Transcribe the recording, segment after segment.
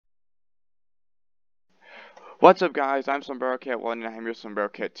What's up, guys? I'm SombreroCat1 and I'm your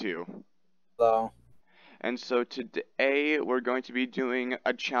SombreroCat2. So, And so today we're going to be doing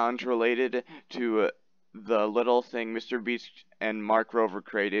a challenge related to the little thing Mr. Beast and Mark Rover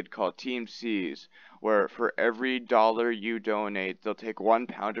created called Team Seas, where for every dollar you donate, they'll take 1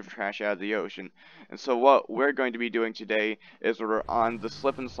 pound of trash out of the ocean. And so what we're going to be doing today is we're on the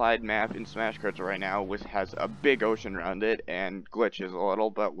slip and slide map in Smash Cards right now, which has a big ocean around it and glitches a little,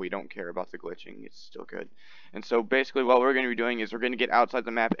 but we don't care about the glitching. It's still good. And so basically what we're going to be doing is we're going to get outside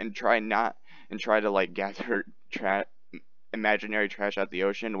the map and try to like gather imaginary trash out the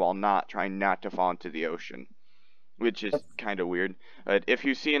ocean while not trying not to fall into the ocean, which is kind of weird. But if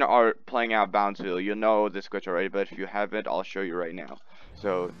you've seen art playing out Boundsville, you'll know this glitch already. But if you haven't, I'll show you right now.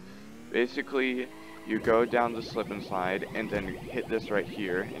 So basically, you go down the slip and slide, and then hit this right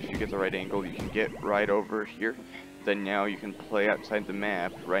here. If you get the right angle, you can get right over here. Then now you can play outside the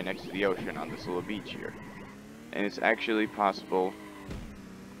map right next to the ocean on this little beach here. And it's actually possible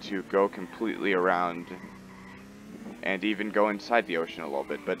to go completely around and even go inside the ocean a little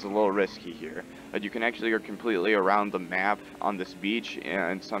bit, but it's a little risky here. But you can actually go completely around the map on this beach,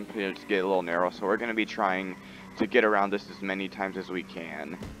 and some parts get a little narrow, so we're going to be trying to get around this as many times as we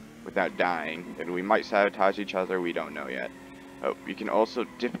can without dying, and we might sabotage each other, we don't know yet. You can also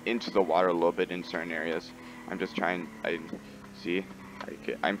dip into the water a little bit in certain areas. I'm just trying,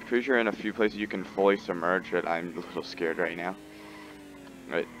 I'm pretty sure in a few places you can fully submerge, but I'm a little scared right now.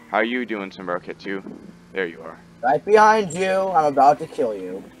 Right, how are you doing, SombreroCat2? There you are. right behind you, I'm about to kill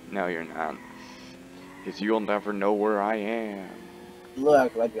you. No, you're not. Because you'll never know where I am.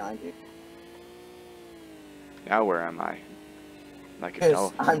 Look, right behind you. Now where am I? Like a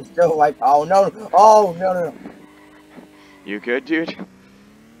Cause I'm still like, oh no, oh no. You good, dude?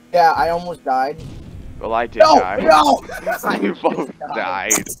 Yeah, I almost died. Well, I did No, die. no! You both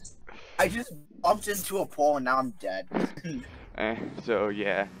died. I just bumped into a pole and now I'm dead. So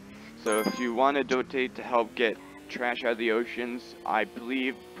yeah. So if you want to donate to help get trash out of the oceans, I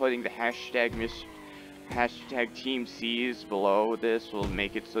believe putting the hashtag Team Seas below this will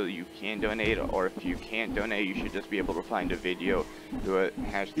make it so that you can donate, or if you can't donate, you should just be able to find a video to it.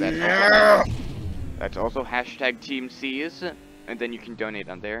 That's also hashtag Team Seas, and then you can donate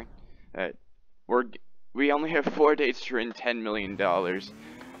on there. We only have 4 days to win $10 million,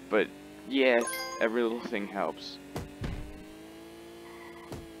 but yes, every little thing helps.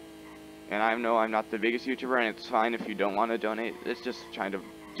 And I know I'm not the biggest YouTuber, and it's fine if you don't want to donate. It's just trying to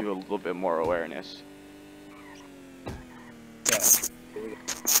do a little bit more awareness.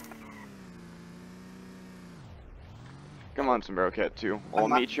 Come on, SombreroCat2. I'll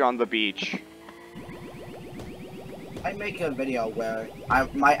meet you on the beach. I make a video where I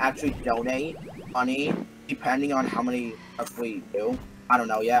might actually donate money depending on how many of we do. I don't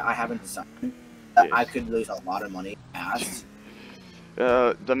know yet. I haven't decided. Yes. I could lose a lot of money fast.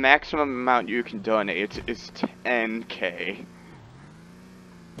 The maximum amount you can donate is 10K.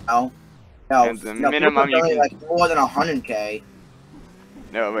 No, and the minimum you can like more than 100K.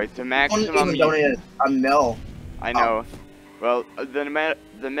 No, wait, the maximum even donated a mil. I know. Well,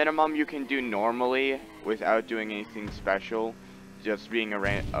 the minimum you can do normally without doing anything special, just being a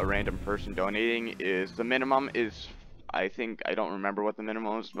random person donating, is the minimum is, I think, I don't remember what the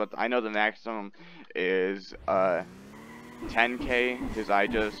minimum is, but I know the maximum is 10K, because I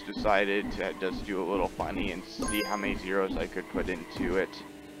just decided to just do a little funny and see how many zeros I could put into it.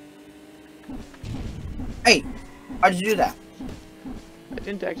 Hey, how'd you do that? I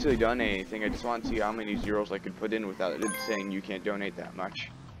didn't actually donate anything, I just want to see how many zeros I could put in without it saying you can't donate that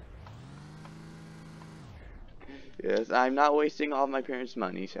much. Yes, I'm not wasting all of my parents'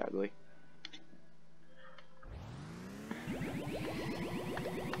 money, sadly.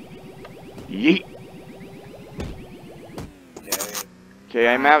 Yeet! Okay,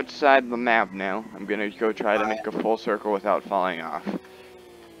 I'm outside the map now. I'm gonna go try to make a full circle without falling off.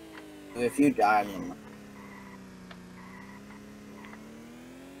 If you die, I'm gonna...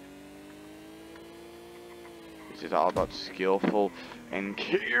 This is all about skillful and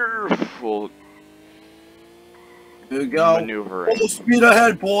careful maneuvering. Full speed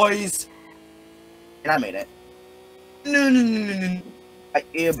ahead, boys! And I made it. No. My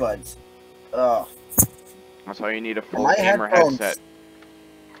earbuds. Ugh. That's why you need a full gamer headset.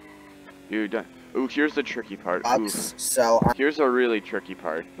 Dude, ooh, here's the tricky part. Here's a really tricky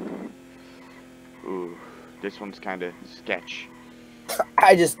part. Ooh, this one's kind of sketch.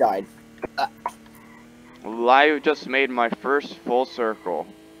 I just died. Well, I just made my first full circle.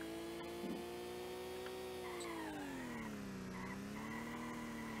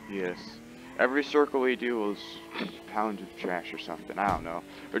 Yes. Every circle we do is a pound of trash or something. I don't know.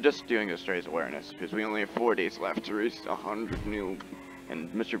 We're just doing a Strays awareness because we only have 4 days left to reach 100 new.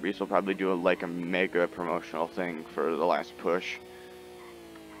 And Mr. Beast will probably do like a mega promotional thing for the last push.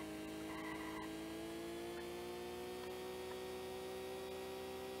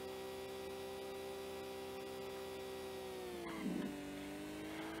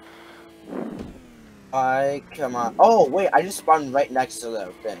 Come on. Oh, wait, I just spawned right next to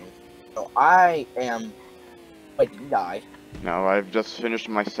the thing. So I am... Wait, did you die? No, I've just finished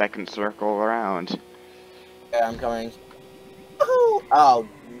my second circle around. Yeah, I'm coming. Oh,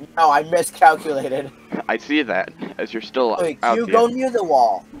 no, I miscalculated. I see that, as you're still Wait, out you there. go near the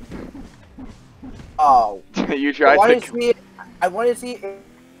wall. Oh. You tried to... I want to see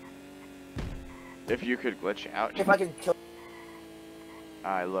if you could glitch out. if I can kill...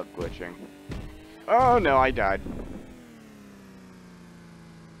 I love glitching. Oh no, I died.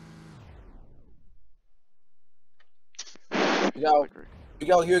 Here we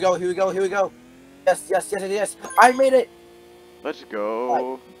go. Here we go. Here we go. Here we go. Yes, yes, yes, yes. I made it. Let's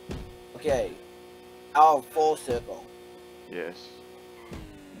go. Okay. Oh, full circle. Yes.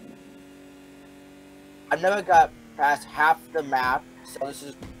 I've never got past half the map, so this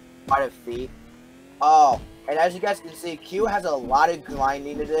is quite a feat. Oh, and as you guys can see, Q has a lot of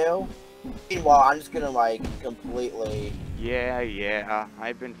grinding to do. Meanwhile, I'm just gonna like completely... Yeah,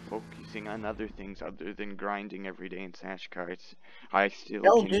 I've been focusing on other things other than grinding every day in Sash Cards. I still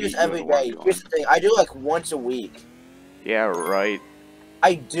don't do this every day. Here's the thing, I do like once a week. Yeah, right.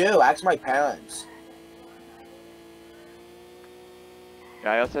 I do, ask my parents.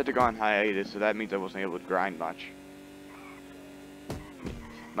 Yeah, I also had to go on hiatus, so that means I wasn't able to grind much.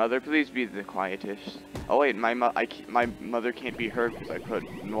 Mother, please be the quietest. Oh wait, my mother can't be heard because I put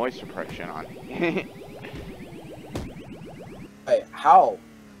noise suppression on. Wait, how?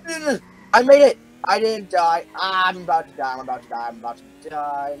 I made it! I didn't die. I'm about to die. I'm about to die. I'm about to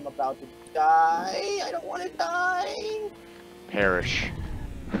die. I'm about to die. I don't want to die. Perish.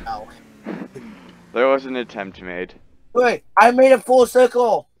 No. There was an attempt made. Wait, I made a full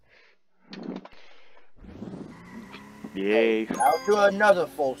circle. Yay. I'll do another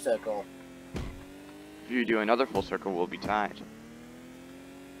full circle. If you do another full circle, we'll be tied.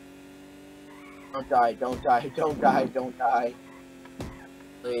 Don't die, don't die, don't die, don't die.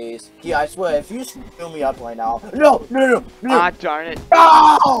 Please. Yeah, I swear, if you screw me up right now. No, no, no, no. Ah, darn it.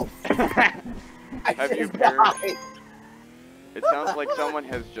 No! Have you perished? It sounds like someone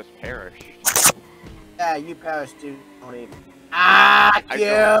has just perished. Yeah, you perished too, Tony. Ah,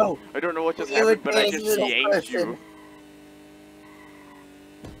 you! I don't know what just happened, but I just yanked you.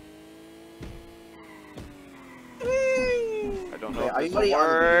 I don't know if this will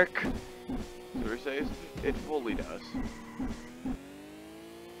work. Says it fully does.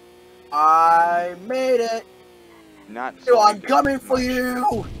 I made it. Not so so I'm coming for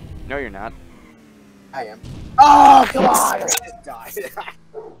you. No, you're not. I am. Oh, come on! I just died.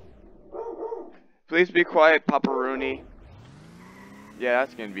 Please be quiet, Paparoonie. Yeah,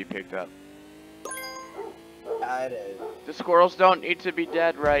 that's gonna be picked up. Yeah, it is. The squirrels don't need to be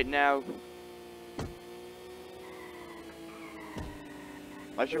dead right now.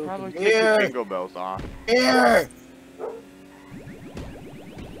 I should probably take the jingle bells off. Here!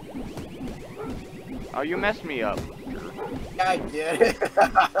 Oh, you messed me up. I did.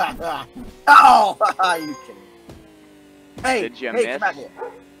 Oh! You kidding me. Hey! Did you miss? miss? Come out here.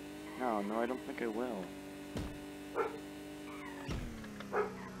 No, I don't think I will.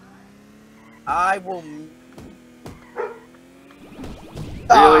 I will...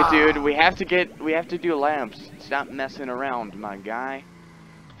 Really, dude, we have to do lamps. Stop messing around, my guy.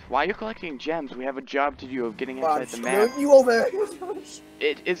 Why are you collecting gems? We have a job to do of getting inside the map. You over.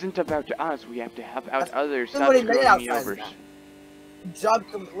 It isn't about us. We have to help out others. Stop Somebody made screwing me outside over. the map. Job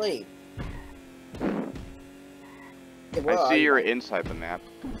complete. I see you're inside the map.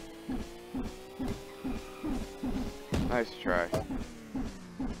 Nice try.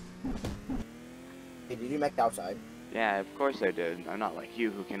 Hey, did you make the outside? Yeah, of course I did. I'm not like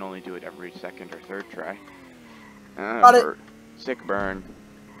you who can only do it every second or third try. Got it. Sick burn.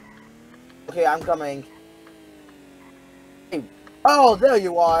 Okay, I'm coming. Hey. Oh, there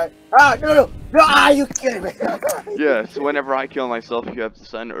you are. Ah, no. Ah, you kidding me? Yes, whenever I kill myself, you have the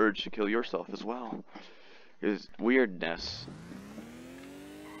sudden urge to kill yourself as well. Is weirdness.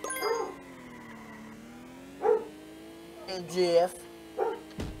 Hey, Jeff.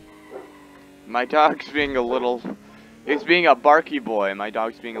 My dog's being a little... He's being a barky boy. My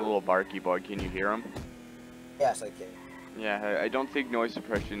dog's being a little barky boy. Can you hear him? Yes, I can. Yeah, I don't think noise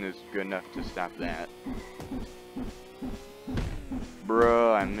suppression is good enough to stop that.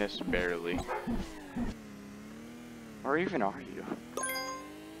 Bruh, I missed barely. Or even are you?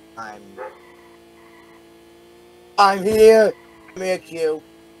 I'm here. Come here, Q. You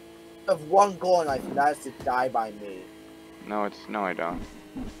have one goal in life, and that is to die by me. No, I don't.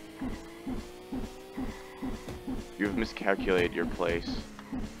 You've miscalculated your place.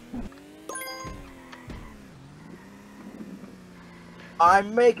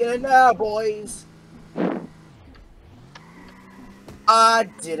 I'm making it now, boys. I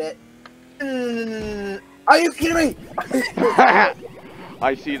did it. Are you kidding me?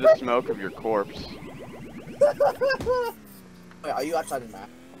 I see the smoke of your corpse. Wait, are you outside the map?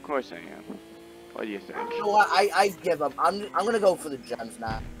 Of course I am. What do you think? You know what? I give up. I'm gonna go for the gems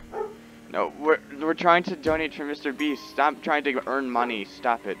now. No, we're trying to donate for Mr. Beast. Stop trying to earn money.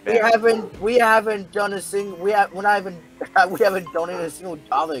 Stop it. We haven't done a single. We haven't donated a single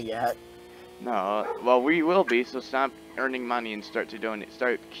dollar yet. No, well we will be. So stop earning money and start to donate.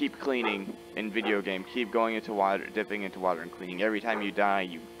 Keep cleaning in video game. Keep going into water, dipping into water and cleaning. Every time you die,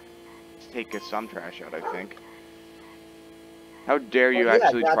 you take some trash out. I think. How dare you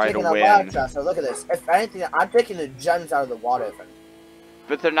actually try to win? So look at this. If anything, I'm taking the gems out of the water.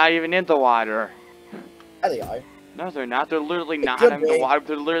 But they're not even in the water. Yeah, they are. No, they're not. They're literally not in the water.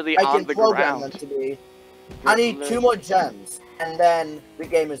 They're literally on the ground. Them to be. I need 2 more gems, and then the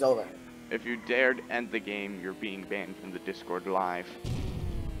game is over. If you dare to end the game, you're being banned from the Discord live.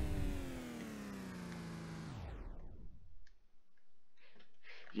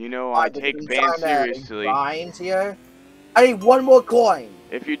 You know, I take ban seriously. Here. I need 1 more coin.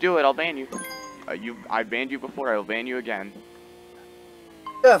 If you do it, I'll ban you. I banned you before. I will ban you again.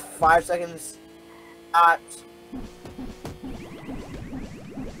 You have 5 seconds.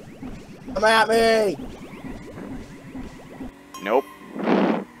 Come at me. Nope.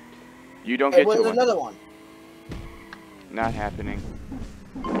 You don't get to win. Another one. Not happening.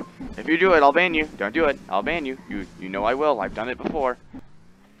 If you do it, I'll ban you. Don't do it. I'll ban you. You know I will. I've done it before.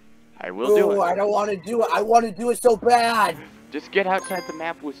 I will do it. I don't want to do it. I want to do it so bad. Just get outside the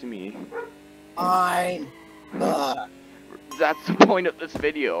map with me. Fine. That's the point of this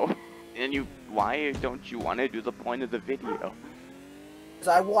video. And why don't you want to do the point of the video? Because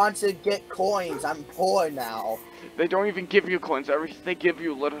I want to get coins. I'm poor now. They don't even give you coins. They give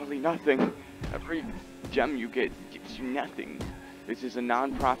you literally nothing. Every gem you get gives you nothing. This is a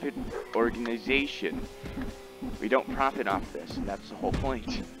non-profit organization. We don't profit off this, and that's the whole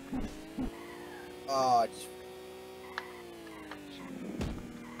point.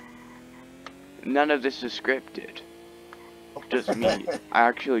 None of this is scripted. Just me.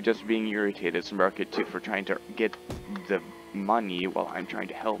 Actually just being irritated as Market 2 for trying to get the money while I'm trying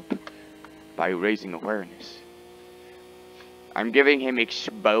to help by raising awareness. I'm giving him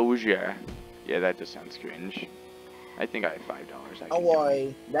exposure. Yeah, that just sounds cringe. I think I have $5. Don't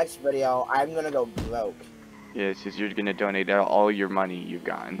worry. Next video, I'm gonna go broke. Yes, because you're gonna donate all your money you've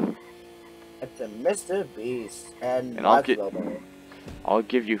gotten. It's a Mr. Beast and I'll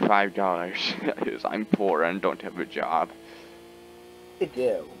give you $5 because I'm poor and don't have a job. You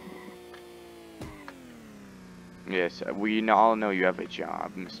do. Yes, we all know you have a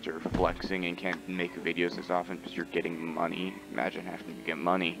job, Mr. Flexing, and can't make videos as often because you're getting money. Imagine having to get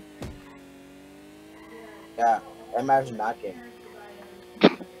money. Yeah, imagine not getting.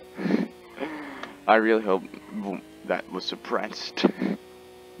 I really hope that was suppressed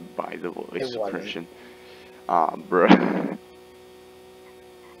by the voice suppression. Bruh.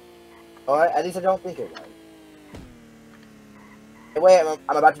 Alright, at least I don't think it was. Hey, wait,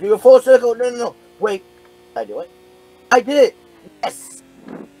 I'm about to do a full circle. No. Wait. Did I do it? I did it! Yes!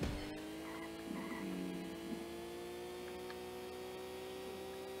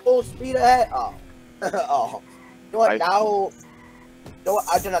 Full speed ahead. Oh. Oh. You know what, now... You know what,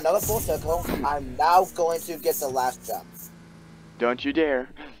 I've done another full circle. I'm now going to get the last jump. Don't you dare.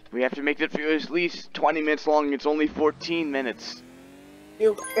 We have to make it at least 20 minutes long. It's only 14 minutes.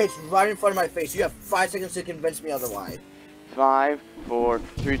 It's right in front of my face. You have 5 seconds to convince me otherwise. 5, 4,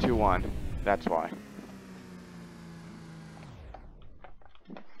 3, 2, 1. That's why.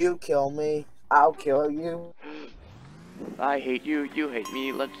 You kill me, I'll kill you. I hate you, you hate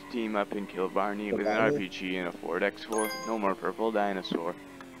me. Let's team up and kill Barney with an RPG and a Ford X4. No more purple dinosaur.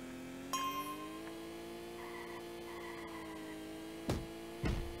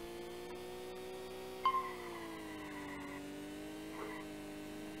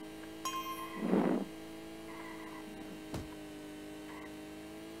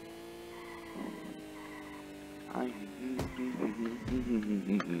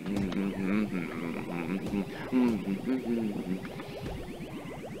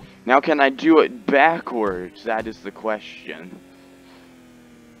 Now can I do it backwards? That is the question.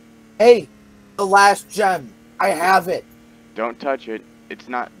 Hey, the last gem. I have it. Don't touch it. It's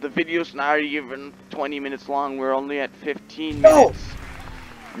not. The video's not even 20 minutes long. We're only at 15 No! minutes.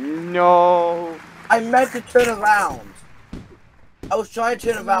 No. I meant to turn around. I was trying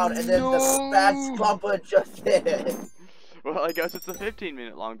to turn around, and then the bad Slumpa just hit it. Well, I guess it's a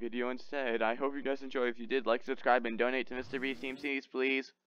 15-minute long video instead. I hope you guys enjoy. If you did, like, subscribe, and donate to Mr. Beast Team C's, please.